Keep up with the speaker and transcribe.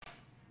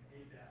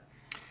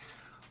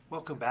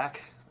Welcome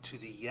back to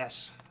the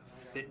Yes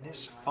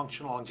Fitness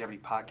Functional Longevity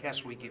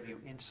Podcast, where we give you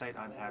insight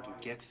on how to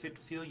get fit,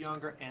 feel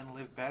younger, and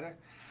live better.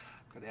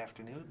 Good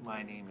afternoon.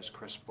 My name is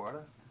Chris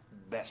Borda,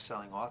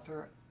 best-selling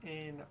author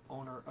and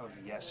owner of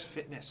Yes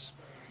Fitness.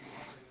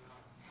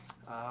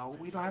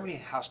 We don't have any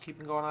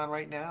housekeeping going on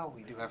right now.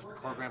 We do have a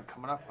program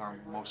coming up, our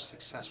most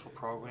successful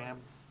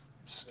program,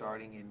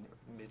 starting in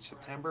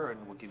mid-September,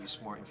 and we'll give you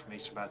some more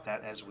information about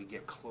that as we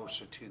get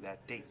closer to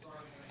that date.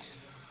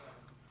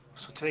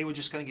 So today we're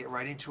just going to get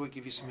right into it,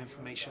 give you some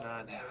information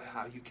on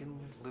how you can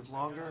live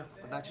longer,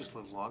 but not just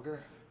live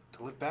longer,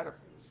 to live better,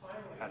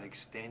 how to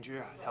extend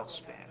your health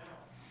span.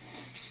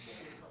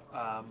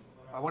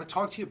 I want to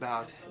talk to you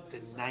about the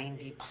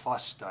 90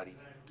 plus study.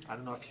 I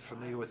don't know if you're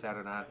familiar with that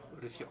or not,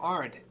 but if you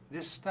aren't,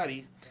 this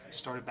study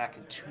started back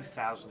in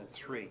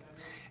 2003.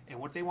 And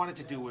what they wanted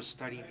to do was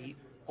study the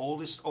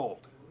oldest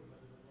old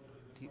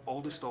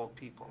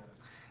people,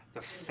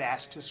 the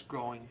fastest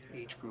growing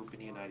age group in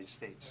the United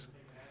States.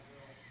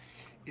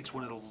 It's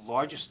one of the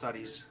largest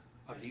studies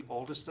of the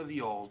oldest of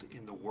the old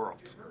in the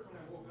world.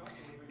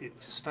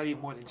 It's a study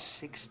of more than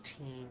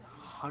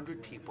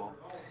 1,600 people,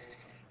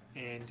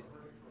 and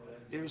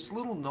there's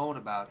little known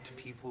about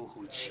people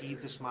who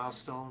achieve this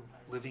milestone,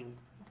 living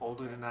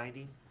older than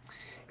 90,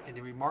 and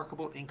the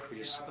remarkable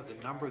increase of the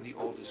number of the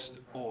oldest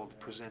old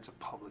presents a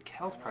public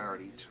health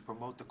priority to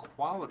promote the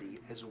quality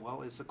as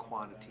well as the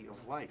quantity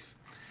of life.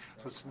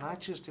 So it's not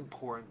just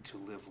important to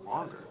live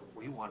longer,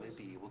 we want to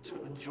be able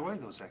to enjoy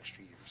those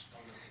extra years.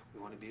 We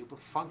want to be able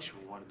to function.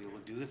 We want to be able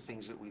to do the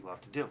things that we love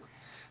to do.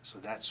 So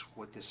that's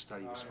what this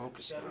study was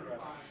focusing on.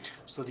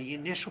 So the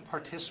initial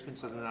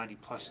participants of the 90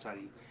 plus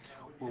study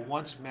were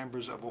once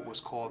members of what was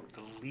called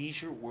the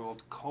Leisure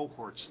World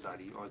Cohort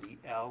Study, or the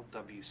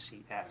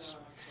LWCS.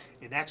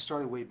 And that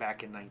started way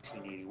back in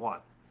 1981.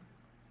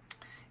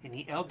 And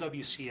the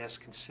LWCS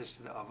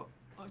consisted of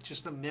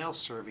just a mail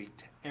survey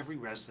to every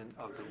resident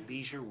of the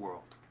Leisure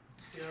World.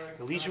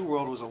 The Leisure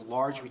World was a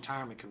large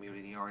retirement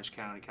community in Orange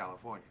County,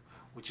 California,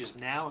 which is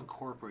now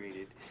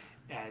incorporated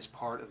as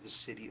part of the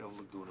city of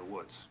Laguna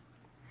Woods.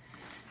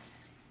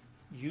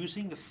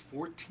 Using the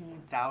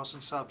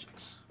 14,000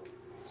 subjects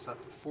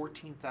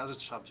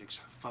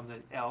from the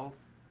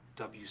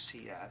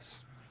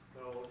LWCS,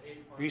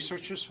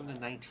 researchers from the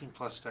 19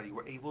 plus study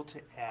were able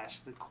to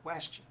ask the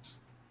questions.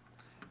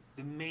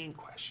 The main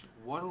question: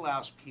 what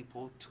allows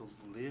people to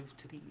live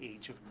to the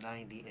age of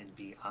 90 and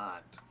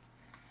beyond?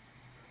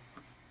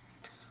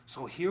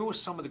 So here were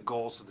some of the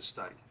goals of the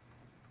study.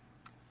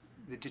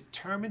 They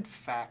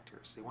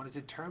want to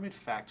determine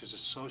factors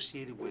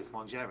associated with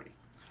longevity.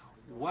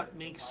 What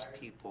makes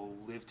people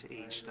live to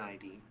age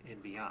 90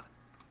 and beyond?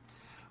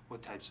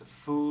 What types of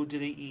food do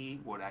they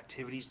eat? What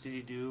activities do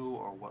they do?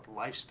 Or what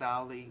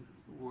lifestyle they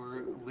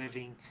were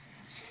living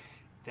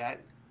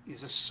that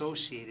is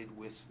associated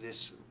with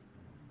this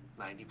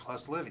 90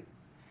 plus living?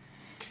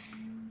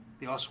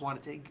 They also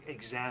wanted to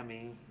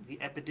examine the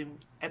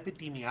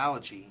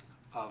epidemiology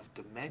of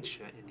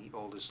dementia in the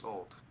oldest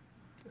old.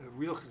 A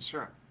real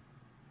concern.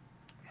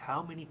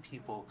 How many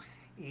people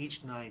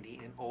aged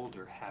 90 and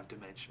older have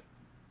dementia?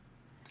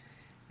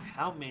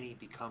 How many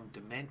become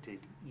demented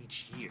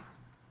each year?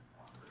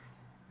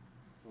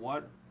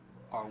 What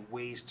are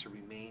ways to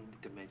remain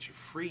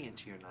dementia-free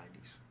into your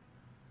 90s?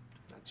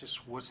 Not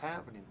just what's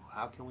happening.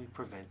 How can we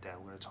prevent that?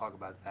 We're going to talk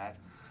about that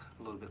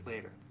a little bit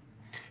later.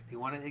 They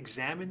want to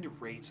examine the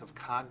rates of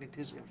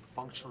cognitive and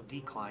functional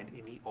decline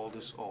in the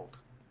oldest old.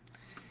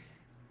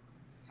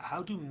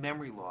 How do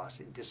memory loss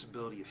and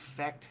disability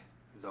affect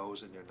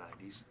those in their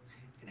 90s,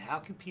 and how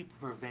can people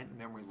prevent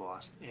memory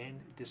loss and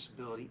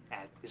disability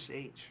at this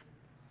age?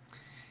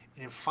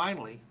 And then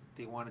finally,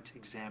 they wanted to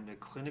examine the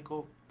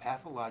clinical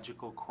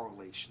pathological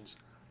correlations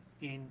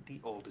in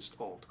the oldest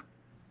old.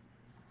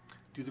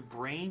 Do the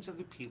brains of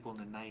the people in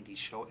the 90s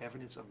show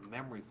evidence of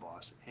memory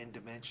loss and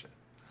dementia?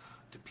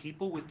 Do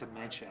people with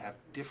dementia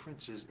have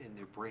differences in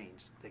their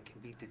brains that can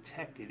be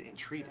detected and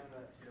treated?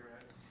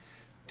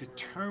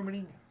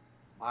 Determining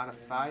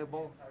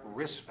modifiable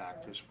risk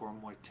factors for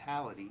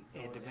mortality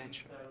and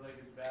dementia.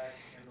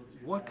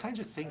 What kinds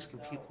of things can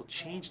people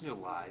change in their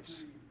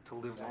lives to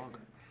live longer?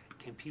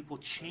 Can people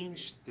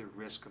change their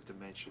risk of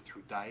dementia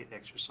through diet,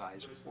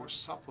 exercise, or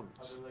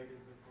supplements?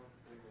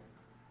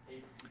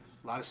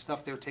 A lot of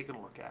stuff they're taking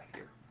a look at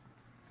here.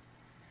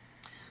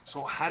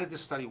 So how did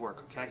this study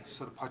work? Okay,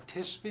 so the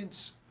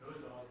participants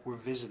were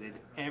visited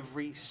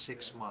every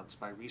 6 months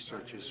by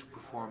researchers who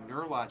performed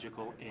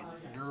neurological and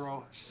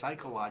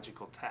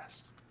neuropsychological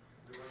tests.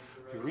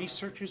 The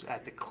researchers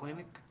at the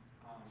Clinic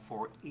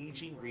for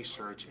Aging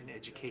Research and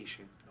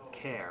Education,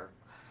 CARE,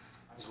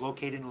 is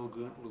located in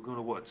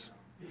Laguna Woods.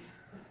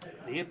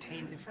 They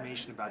obtained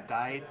information about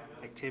diet,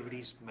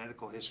 activities,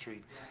 medical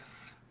history,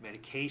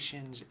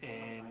 medications,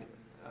 and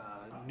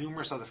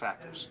numerous other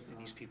factors in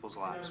these people's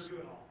lives.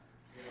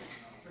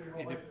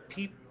 And the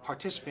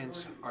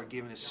participants are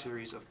given a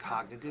series of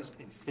cognitive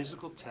and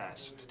physical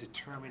tests to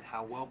determine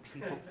how well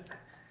people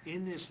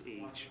in this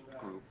age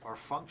group are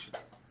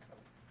functioning.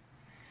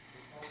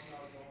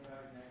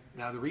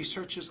 Now, the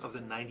researchers of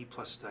the 90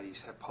 plus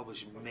studies have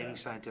published many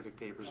scientific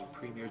papers in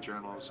premier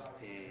journals,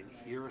 and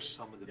here are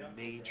some of the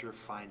major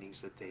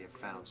findings that they have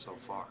found so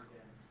far.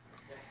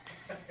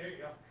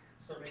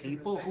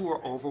 People who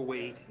are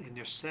overweight in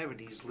their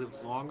 70s live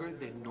longer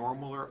than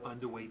normal or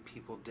underweight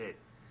people did.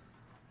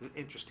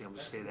 Interesting, I'm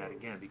going to say that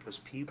again, because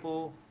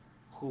people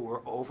who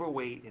are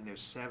overweight in their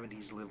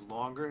 70s live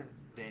longer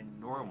than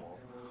normal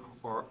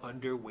or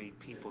underweight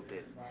people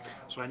did.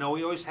 So I know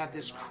we always have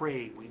this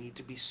crave, we need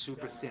to be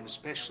super thin,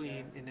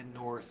 especially in the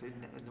north, in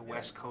the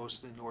west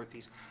coast, in the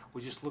northeast. We're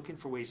just looking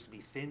for ways to be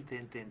thin,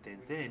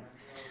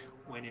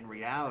 when in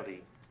reality,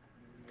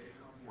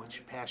 once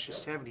you pass your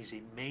 70s,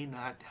 it may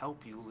not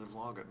help you live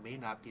longer. It may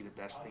not be the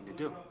best thing to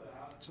do.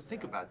 So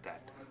think about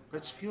that.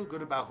 Let's feel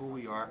good about who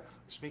we are.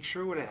 Let's make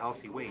sure we're at a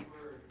healthy weight.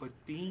 But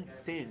being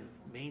thin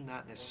may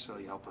not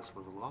necessarily help us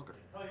live longer.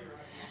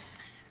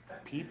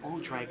 People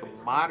who drank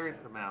moderate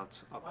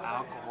amounts of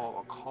alcohol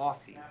or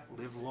coffee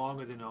live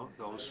longer than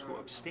those who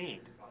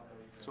abstained.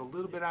 So a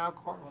little bit of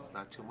alcohol,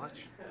 not too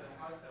much.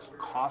 So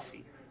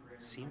coffee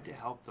seemed to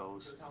help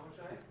those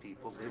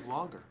people live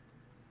longer.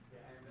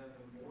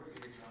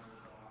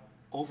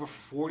 Over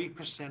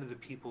 40% of the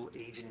people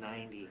aged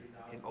 90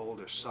 and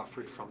older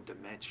suffered from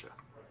dementia.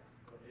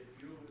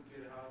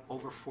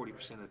 Over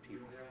 40% of the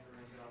people.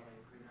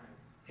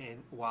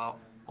 And while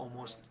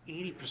almost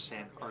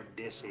 80% are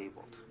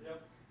disabled.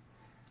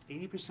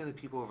 80% of the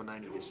people over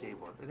 90 are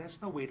disabled. And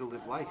that's no way to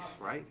live life,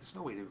 right? There's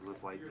no way to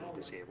live life being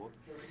disabled.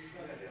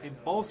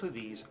 And both of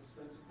these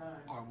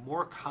are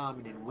more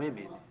common in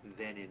women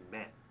than in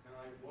men.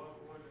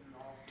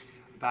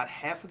 About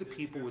half of the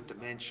people with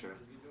dementia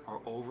are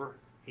over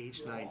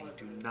age 90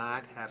 do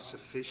not have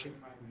sufficient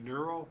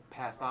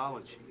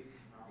neuropathology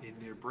in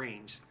their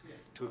brains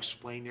to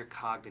explain their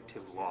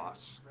cognitive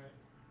loss.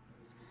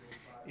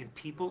 In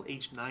people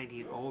aged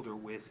 90 and older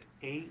with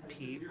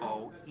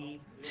APOE2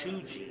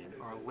 gene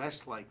are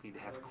less likely to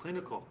have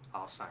clinical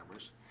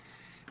Alzheimer's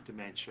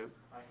dementia,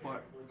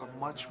 but are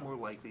much more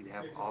likely to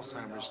have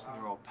Alzheimer's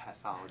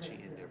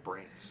neuropathology in their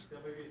brains.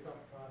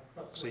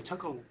 So they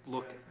took a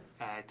look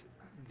at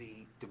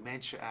the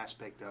dementia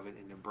aspect of it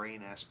and the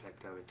brain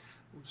aspect of it,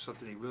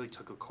 something they really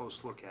took a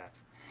close look at.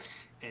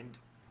 And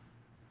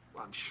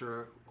I'm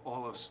sure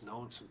all of us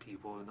know some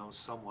people who know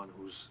someone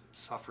who's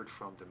suffered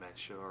from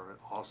dementia or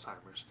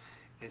Alzheimer's.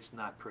 And it's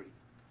not pretty.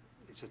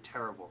 It's a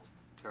terrible,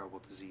 terrible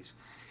disease.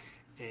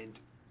 And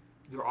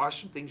there are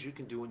some things you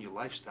can do in your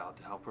lifestyle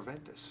to help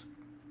prevent this.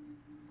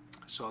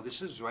 So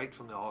this is right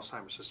from the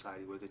Alzheimer's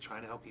Society, where they're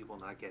trying to help people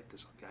not get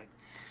this, okay?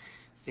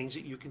 Things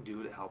that you can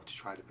do to help to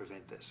try to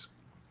prevent this.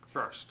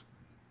 First,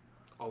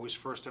 always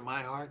first in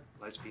my heart,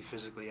 let's be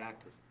physically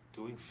active.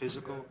 Doing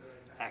physical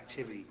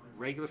activity,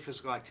 regular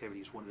physical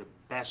activity, is one of the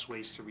best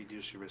ways to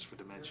reduce your risk for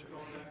dementia.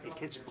 It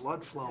gets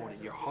blood flowing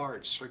in your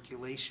heart,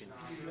 circulation.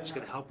 It's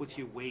going to help with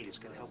your weight. It's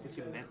going to help with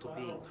your mental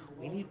being.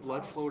 We need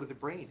blood flow to the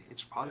brain.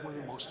 It's probably one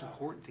of the most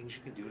important things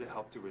you can do to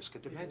help the risk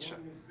of dementia.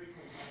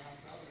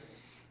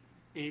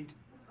 And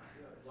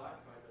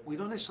we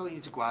don't necessarily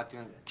need to go out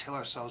there and kill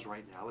ourselves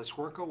right now. Let's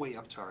work our way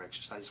up to our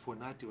exercise. If we're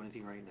not doing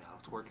anything right now,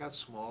 to work out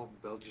small,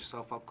 build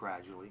yourself up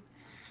gradually.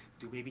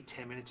 Do maybe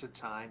 10 minutes at a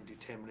time. Do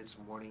 10 minutes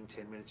in the morning,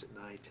 10 minutes at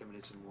night, 10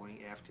 minutes in the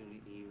morning,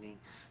 afternoon, evening.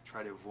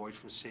 Try to avoid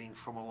from sitting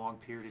from a long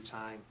period of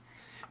time.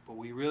 But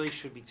we really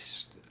should be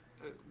just,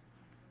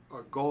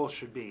 our goal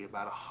should be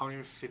about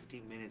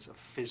 150 minutes of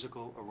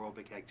physical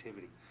aerobic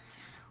activity.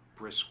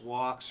 Brisk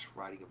walks,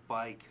 riding a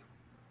bike.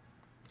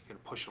 You're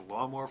going to push a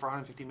lawnmower for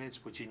 150 minutes,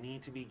 but you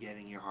need to be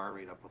getting your heart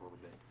rate up a little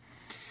bit.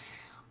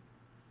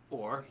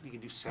 Or you can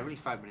do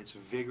 75 minutes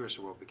of vigorous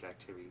aerobic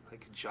activity,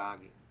 like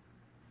jogging.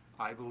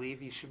 I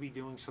believe you should be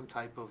doing some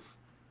type of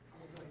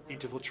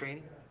interval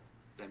training.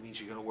 That means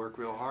you're going to work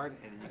real hard,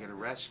 and then you're going to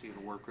rest. You're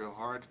going to work real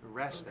hard and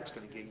rest. That's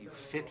going to get you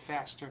fit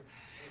faster.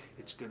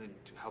 It's going to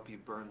help you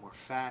burn more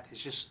fat.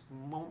 It's just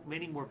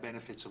many more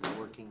benefits of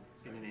working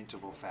in an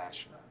interval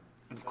fashion.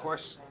 And of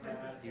course,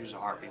 use a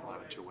heart rate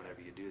monitor whenever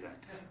you do that.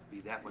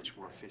 Be that much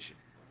more efficient.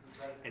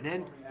 And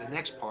then the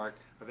next part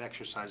of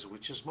exercise,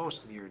 which is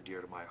most near and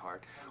dear to my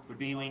heart, would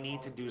be we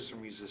need to do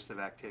some resistive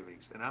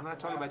activities. And I'm not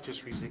talking about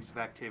just resistive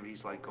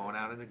activities like going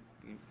out in the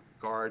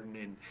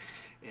garden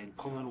and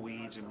pulling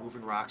weeds and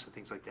moving rocks and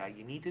things like that.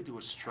 You need to do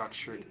a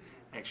structured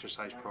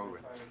exercise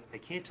program. I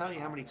can't tell you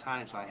how many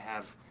times I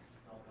have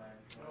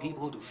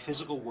people who do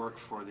physical work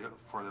for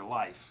their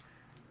life,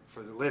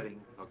 for their living.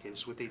 Okay, this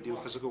is what they do,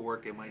 physical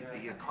work. They might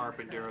be a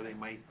carpenter, they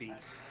might be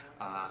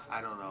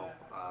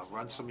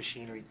run some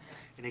machinery,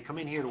 and they come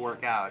in here to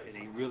work out, and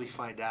they really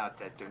find out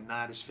that they're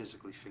not as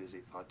physically fit as they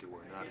thought they were,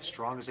 not as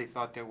strong as they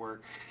thought they were,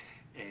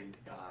 and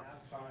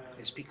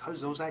it's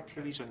because those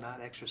activities are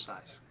not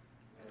exercise.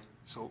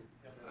 So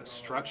a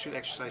structured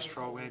exercise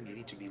program, you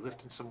need to be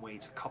lifting some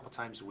weights a couple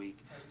times a week.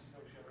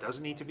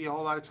 Doesn't need to be a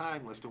whole lot of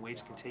time. Lifting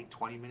weights can take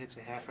 20 minutes,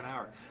 a half an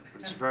hour,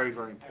 but it's very,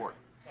 very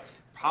important.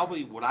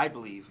 Probably what I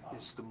believe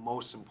is the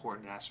most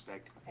important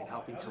aspect in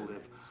helping to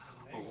live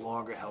a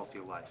longer,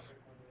 healthier life,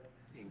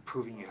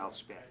 improving your health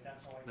span.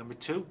 Number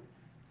two,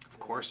 of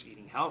course,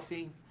 eating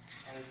healthy.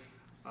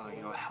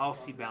 A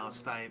healthy,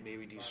 balanced diet may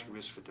reduce your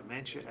risk for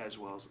dementia as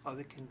well as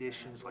other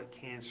conditions like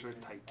cancer,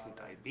 type 2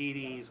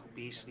 diabetes,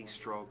 obesity,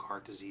 stroke,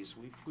 heart disease.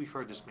 We've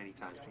heard this many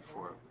times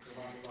before.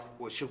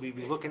 What should we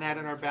be looking at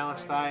in our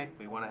balanced diet?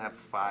 We want to have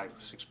 5 or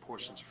 6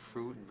 portions of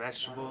fruit and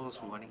vegetables.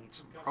 We want to eat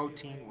some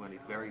protein. We want to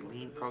eat very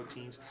lean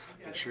proteins.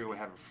 Make sure we're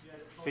having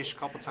fish a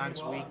couple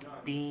times a week,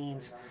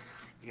 beans.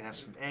 You can have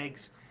some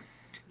eggs.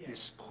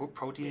 This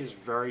protein is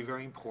very,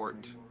 very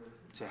important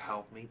to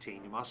help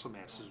maintain your muscle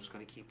mass. This is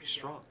going to keep you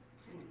strong.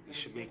 We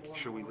should make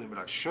sure we limit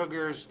our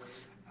sugars,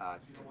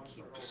 to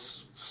keep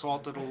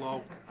salt at a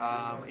low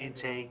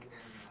intake.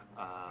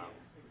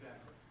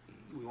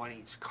 We want to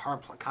eat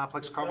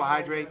complex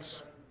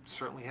carbohydrates.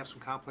 Certainly have some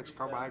complex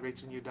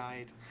carbohydrates in your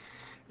diet.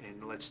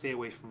 And let's stay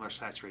away from our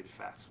saturated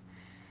fats.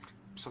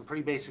 Some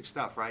pretty basic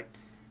stuff, right?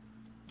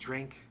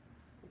 Drink.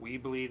 We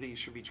believe that you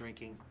should be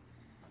drinking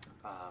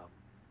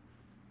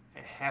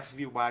half of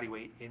your body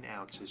weight in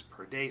ounces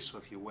per day. So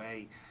if you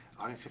weigh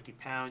 150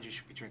 pounds, you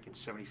should be drinking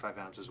 75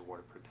 ounces of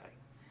water per day.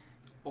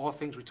 All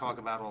things we talk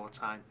about all the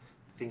time,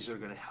 things that are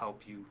going to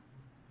help you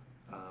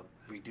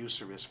reduce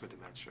the risk for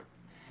dementia.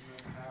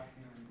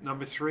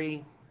 Number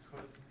 3,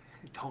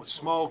 don't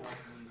smoke.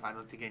 I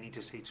don't think I need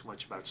to say too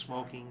much about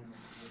smoking.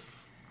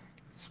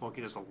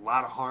 Smoking does a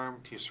lot of harm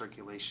to your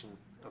circulation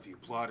of your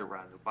blood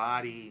around the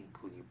body,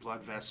 including your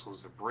blood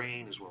vessels, the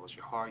brain, as well as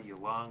your heart, your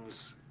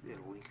lungs. It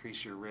will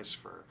increase your risk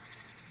for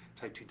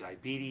type 2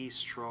 diabetes,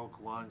 stroke,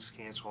 lungs,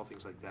 cancer, all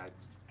things like that.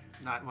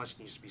 Not much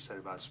needs to be said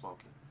about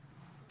smoking.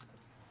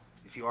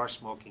 If you are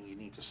smoking, you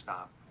need to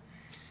stop.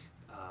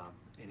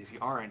 And if you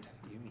aren't,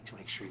 you need to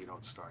make sure you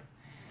don't start.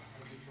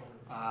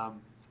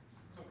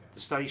 The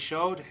study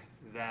showed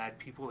that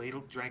people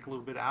drank a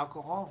little bit of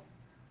alcohol,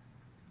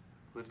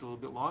 lived a little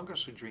bit longer,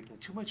 so drinking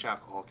too much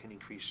alcohol can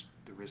increase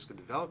the risk of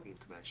developing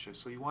dementia.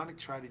 So you want to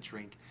try to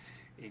drink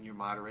in your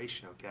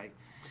moderation, okay?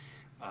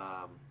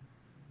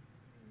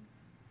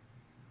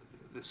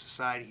 The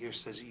society here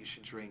says that you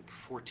should drink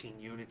 14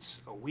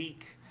 units a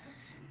week.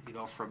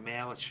 For a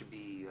male, it should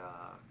be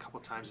a couple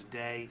times a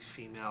day.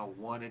 Female,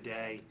 1 a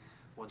day,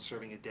 1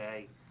 serving a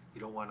day.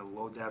 You don't want to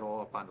load that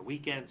all up on the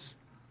weekends.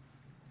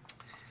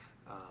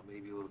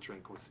 Maybe a little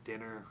drink with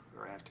dinner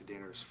or after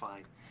dinner is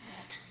fine.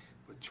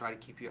 But try to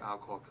keep your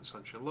alcohol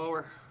consumption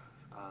lower,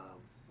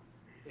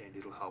 and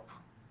it'll help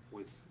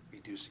with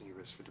reducing your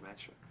risk for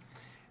dementia.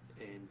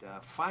 And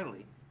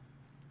finally,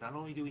 not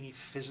only do we need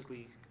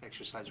physically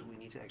exercise, but we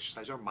need to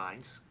exercise our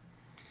minds.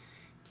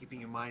 Keeping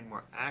your mind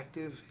more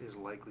active is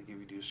likely to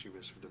reduce your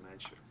risk for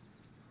dementia.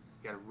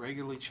 You got to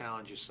regularly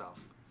challenge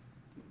yourself.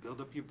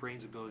 Build up your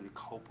brain's ability to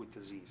cope with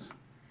disease.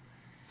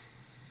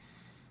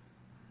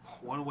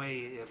 One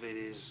way of it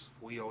is,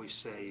 we always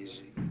say,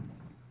 is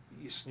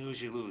you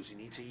snooze, you lose. You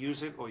need to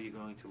use it or you're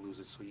going to lose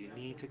it. So you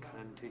need to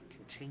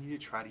continue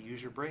to try to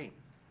use your brain.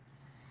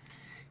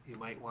 You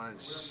might want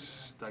to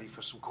study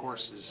for some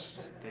courses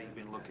that you've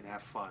been looking to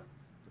have fun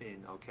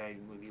in, okay?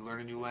 When you learn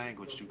a new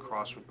language, do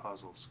crossword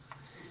puzzles.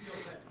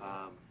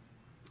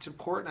 It's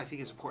important. I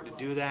think it's important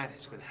to do that.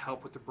 It's going to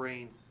help with the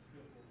brain.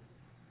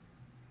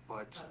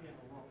 But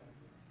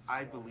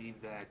I believe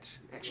that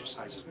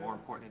exercise is more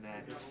important than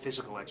that.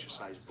 Physical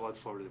exercise, blood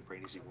flow to the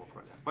brain is even more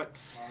important than that. But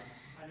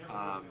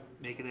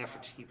make an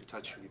effort to keep in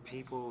touch with your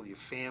people, your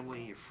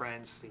family, your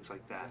friends, things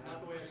like that.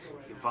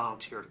 You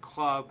volunteer at a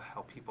club,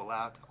 help people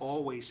out,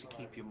 all ways to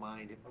keep your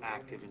mind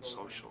active and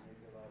social.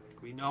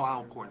 We know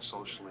how important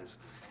social is.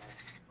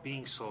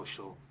 Being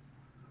social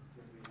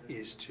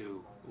is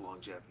to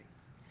longevity.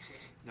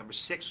 Number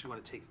 6, we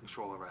want to take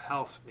control of our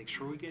health. Make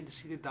sure we're getting to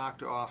see the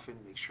doctor often.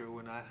 Make sure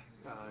we're not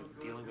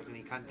dealing with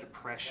any kind of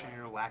depression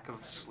or lack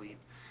of sleep.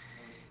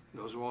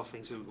 Those are all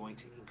things that are going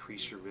to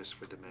increase your risk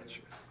for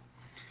dementia.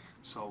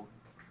 So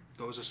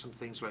those are some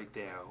things right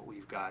there.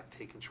 We've got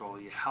take control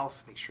of your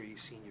health. Make sure you're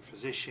seeing your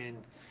physician.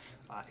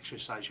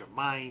 Exercise your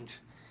mind.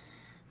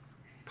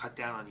 Cut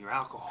down on your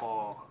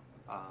alcohol.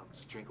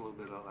 So drink a little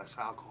bit less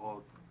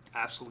alcohol.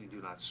 Absolutely do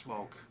not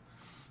smoke.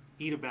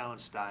 Eat a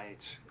balanced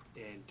diet.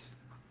 And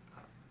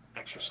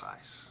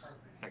exercise.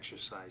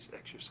 Exercise,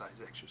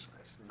 exercise,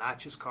 exercise. Not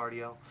just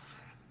cardio.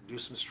 Do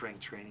some strength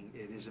training.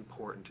 It is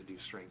important to do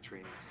strength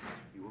training.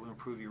 You will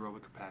improve your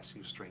aerobic capacity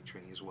with strength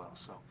training as well.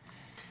 So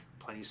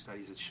plenty of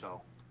studies that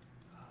show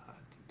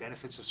the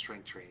benefits of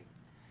strength training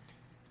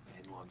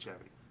and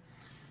longevity.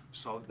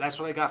 So that's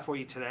what I got for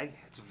you today.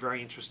 It's a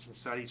very interesting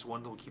study. It's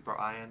one that we'll keep our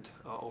eye on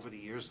over the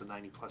years, the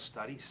 90-plus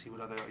study, see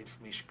what other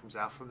information comes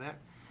out from that.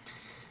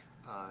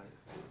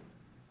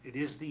 It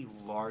is the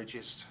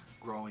largest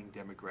growing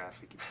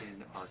demographic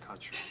in our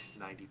country,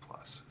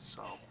 90-plus.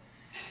 So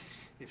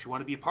if you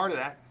want to be a part of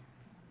that,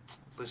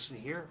 listen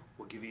here.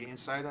 We'll give you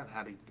insight on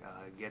how to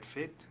get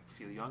fit,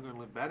 feel younger and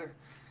live better,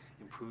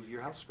 improve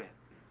your health span.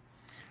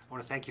 I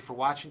want to thank you for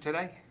watching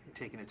today and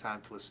taking the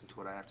time to listen to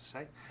what I have to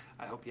say.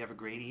 I hope you have a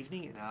great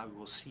evening, and I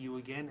will see you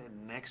again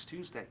next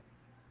Tuesday.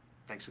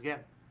 Thanks again.